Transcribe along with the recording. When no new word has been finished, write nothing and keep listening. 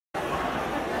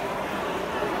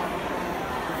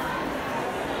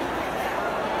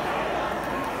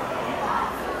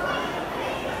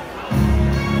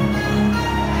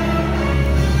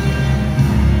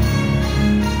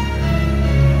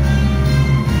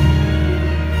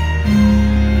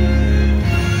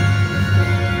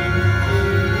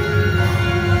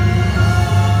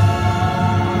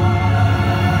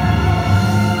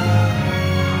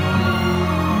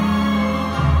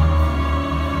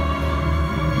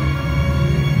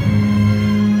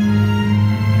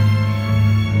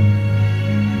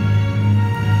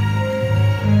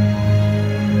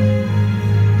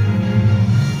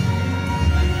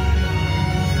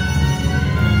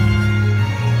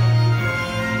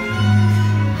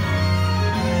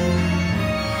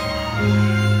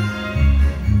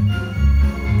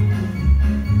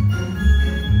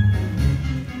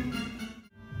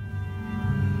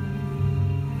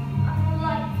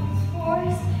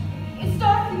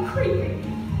creepy.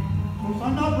 Of course,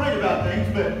 I'm not right about things,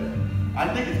 but I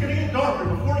think it's going to get darker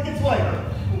before it gets lighter.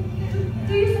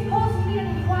 Do you suppose we meet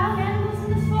any wild animals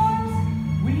in this forest?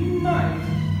 We might.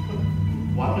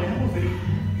 Wild animals, any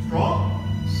strong?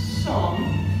 Some,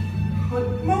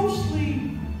 but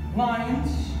mostly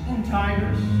lions and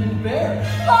tigers and bears.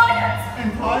 Lions!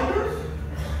 And tigers?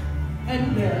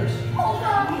 And bears. Hold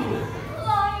on.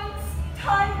 Lions,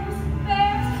 tigers,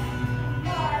 bears.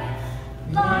 My.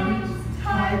 Lions,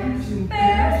 tigers, and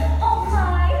bears. Oh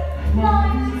my.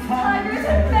 Lions, tigers,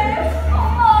 and bears. Oh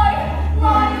my.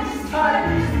 Lions,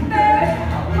 tigers, and bears.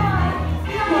 Oh my.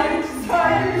 Lions,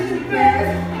 tigers, and bears.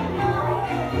 Oh my.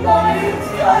 Lions,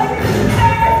 tigers, and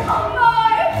bears. Oh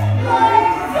my.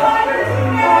 Lions, tigers,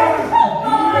 and bears. Oh my.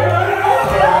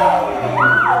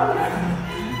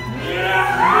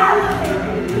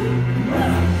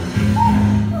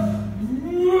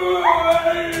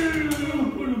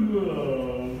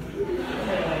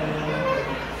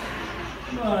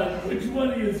 Which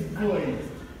one of you is boys?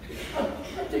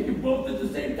 I'll take you both at the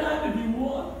same time if you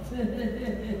want.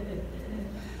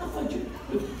 I'll fight you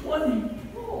with one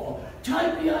paw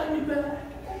tied behind your back.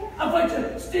 I'll fight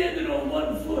you standing on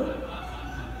one foot.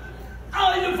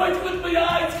 I'll even fight you with my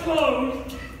eyes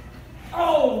closed.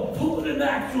 Oh, pulling an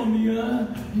axe on me, huh?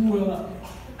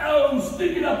 Oh,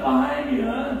 sticking up behind you,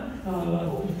 huh?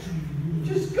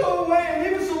 Just go away and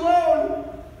leave us alone.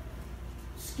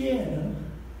 Scared, huh?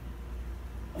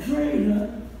 Afraid, huh?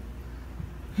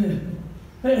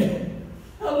 Hey,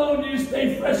 how long do you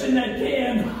stay fresh in that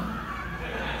can?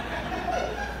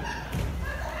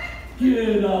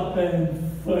 Get up and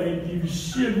fight, you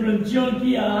shivering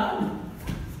junkyard.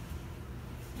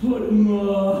 Put him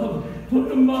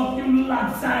up, you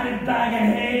lopsided bag of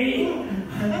hay.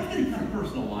 That's getting kind of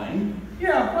personal, Lion.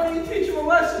 Yeah, why don't you teach him a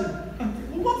lesson?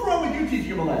 Well, what's wrong with you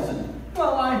teaching him a lesson?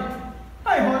 Well, I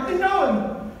hardly know him.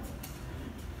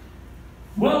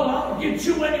 Well, I'll get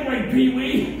you anyway,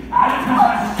 Pee-wee.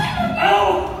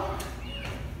 Oh!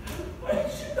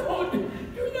 Don't do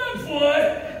that, boy.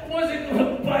 I wasn't going to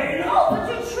bite it. Oh, but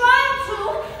you're trying to.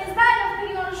 It's bad enough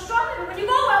thinking on a strawberry when you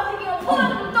go around thinking on poor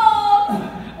little dog.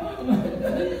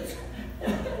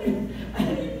 I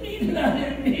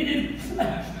didn't need it.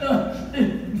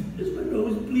 Just my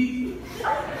nose, please.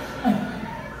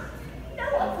 No,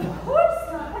 of course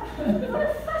not. What a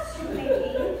fuss you're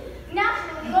making.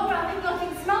 Naturally, when you go around thinking on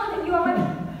things smaller than you are,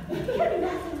 you're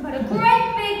nothing but a great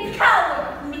big coward.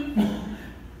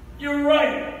 You're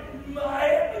right. I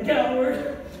am a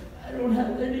coward. I don't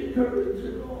have any courage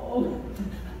at all.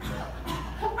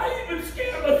 I even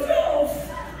scare myself.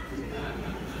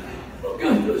 Look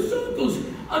at the circles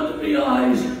under the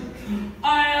eyes.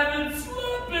 I haven't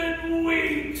slept in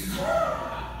weeks.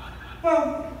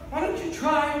 Well, why don't you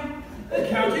try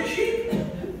counting sheep?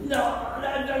 No,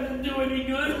 that doesn't do any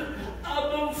good.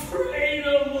 I'm afraid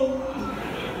of them.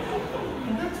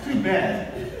 Well, that's too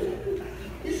bad.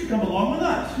 You should come along with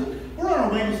us. We're on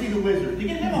our way to see the wizard, to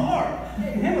get him a heart.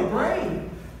 Him a brain.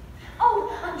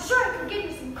 Oh, I'm sure it could give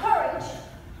you some courage.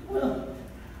 Well,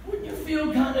 wouldn't you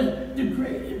feel kind of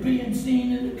degraded being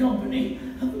seen in the company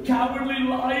of a cowardly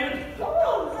lion?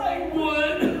 Oh, I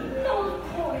would. No, of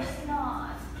course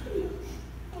not.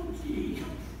 Oh, gee.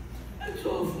 That's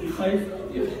awfully nice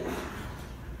of you.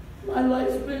 My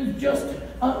life's been just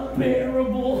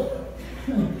unbearable.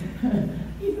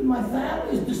 Even my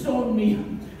family's disowned me.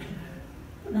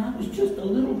 When I was just a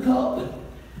little cub,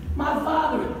 my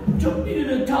father took me to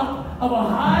the top of a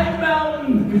high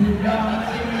mountain.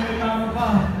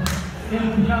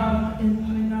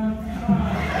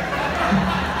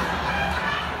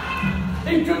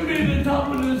 He took me to the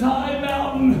top of this high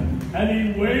mountain, and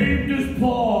he waved his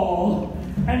paw,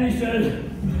 and he said,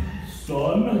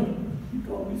 "Son," he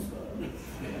called me son,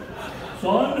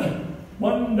 "son,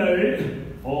 one day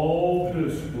all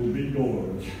this will be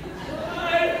yours."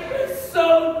 I was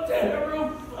so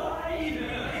terrified.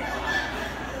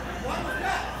 What was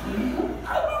that?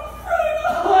 I'm afraid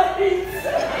of heights.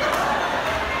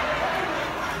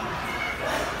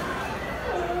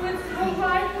 Oh, it's all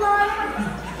right, Lion.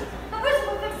 The wizard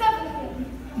will fix everything.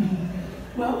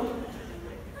 Well,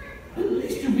 at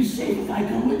least you'll be safe if I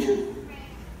come with you.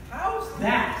 How's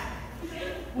that?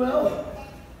 Well,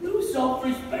 no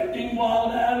self-respecting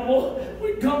wild animal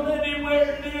would come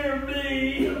anywhere near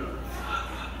me.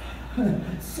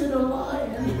 Said a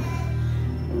lion,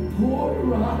 a poor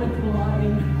erotic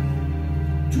lion,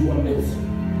 to a miss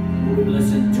who would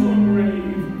listen to him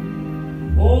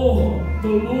rave. Oh, the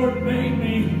Lord made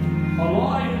me a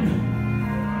lion,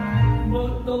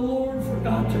 but the Lord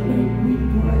forgot to make me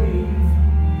brave.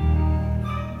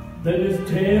 Then his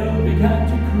tail began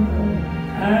to curl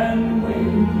and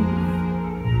wave.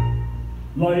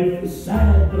 Life is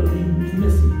sad, believe me,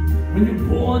 missy, when you're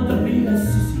born to be a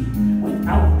sissy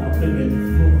without nothing in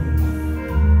front.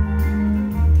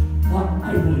 But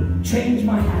I would change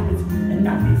my habits and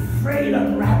not be afraid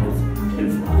of rabbits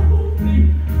if I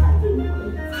only had the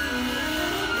money.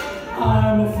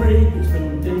 I'm afraid there's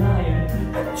no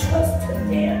denying, I'm just a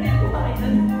damn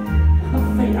lion, a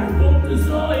fate I don't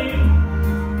design.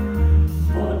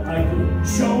 But I could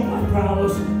show my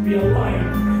prowess, be a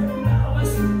lion,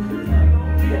 malice, if I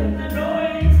only had the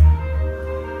knife.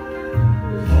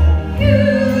 You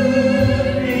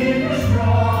need to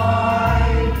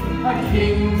stride a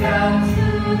king down to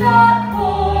the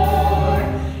core.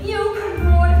 You can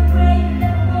roar and rain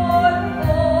and roar.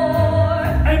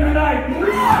 And then I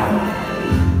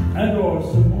and roar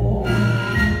some more.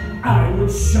 I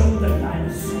would show the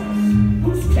dinosaurs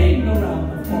who's king around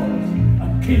the forest, a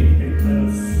king in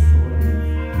the soil.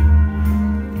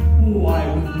 Why,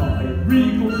 with my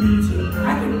regal reason, I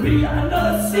could be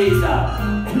another Caesar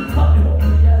and cut it all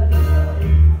together.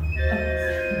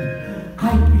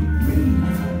 I'd be green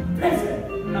as a blizzard.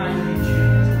 I'd be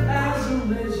gentle as a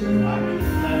lizard. I'd be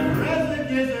clever as a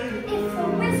gizzard. If a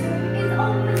wizard is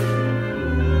only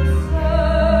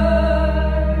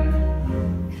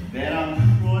Then I'm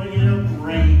sure to get a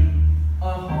brain. A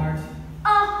heart. a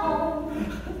home.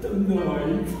 The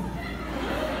knife.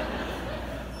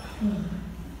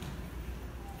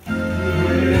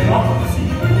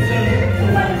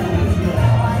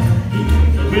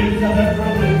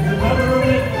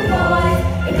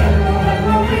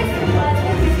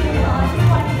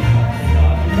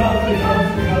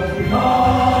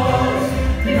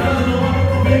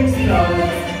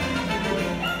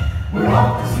 We're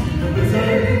off to see the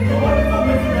wizard, the wonderful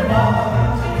Wizard of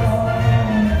Oz.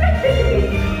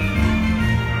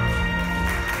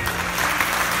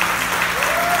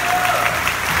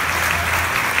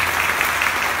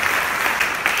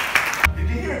 Did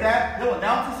you hear that? He'll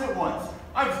announce us at once.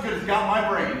 I've as good as got my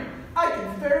brain. I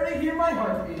can fairly hear my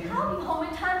heart beating. I'll be home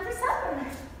in time for supper.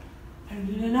 And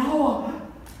in an hour,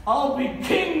 I'll be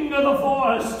king of the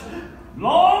forest.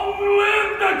 Long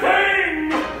live the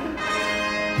king!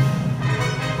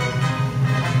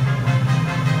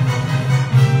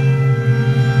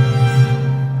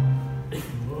 If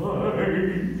I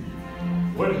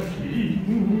were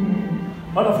king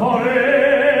of the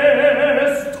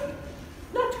forest,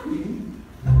 not queen,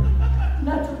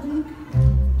 not duke,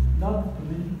 not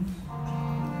prince,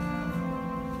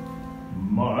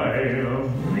 my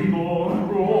reborn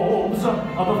robes of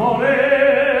the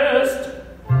forest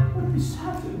would be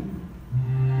satin,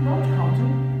 not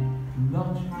cotton, not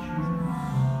juice.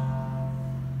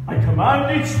 I command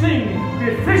each thing, be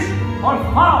it fish or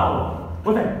fowl,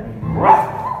 with a ruff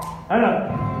and a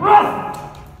ruff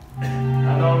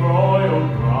and a royal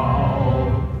growl.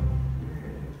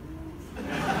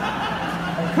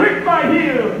 I click my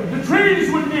heel, the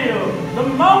trees would kneel, the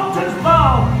mountains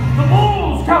bow, the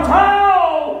bulls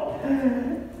kowtow,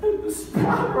 and the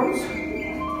sparrows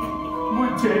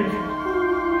would take.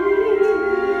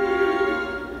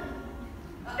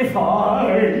 If I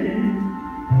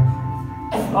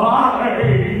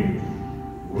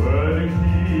were the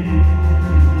king,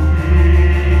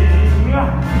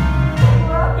 the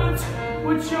rabbits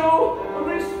would show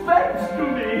respect to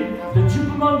me, the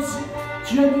chipmunks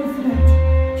genuflect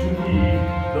to me,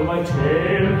 though my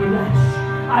tail would lash,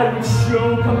 I would show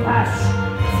compassion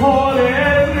for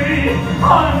every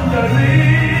underling.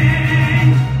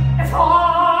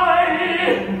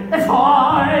 If I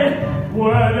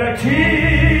were the king,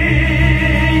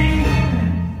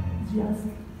 just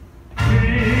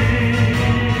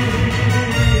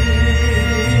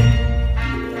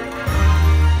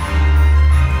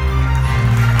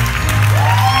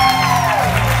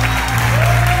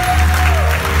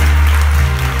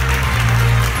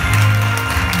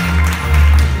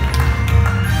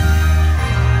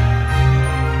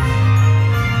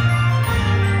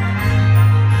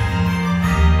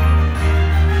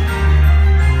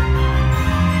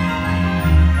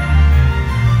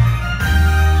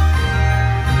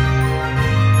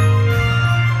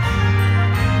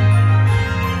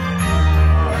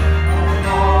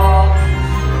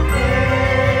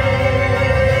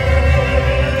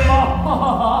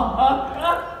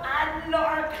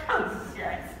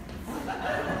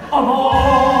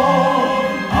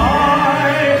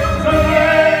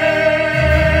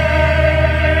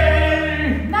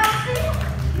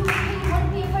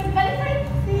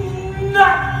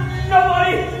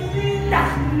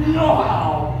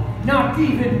not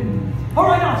even a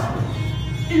rhinoceros.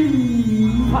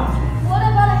 Impossible. What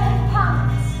about a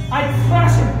hippopotamus? I'd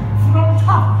thrash him from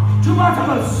top to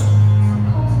bottomless.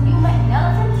 Suppose you met an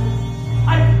elephant?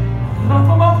 I'd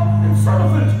ruffle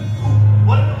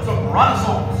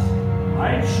Renaissance.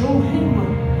 I'd show him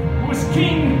who was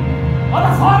king of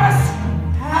the forest.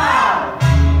 How?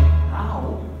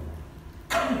 How?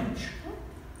 Courage.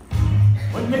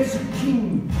 What makes a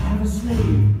king have a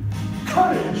slave?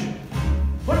 Courage.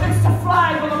 What makes the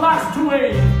flag on the last to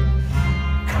wave?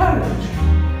 Courage.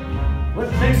 What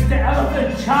makes the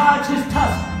elephant charge his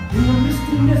tusk in the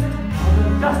misty mist of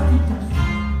the dusty dust?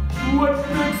 What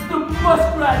makes the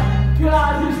muskrat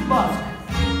guard his musk?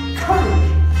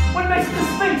 Courage. What makes the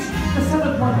sphinx the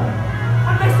seventh wonder?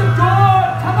 What makes the door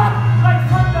come up like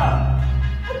thunder?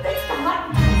 What makes the hot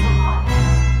so hot?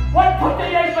 What put the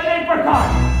egg in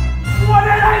apricot? What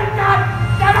did I got?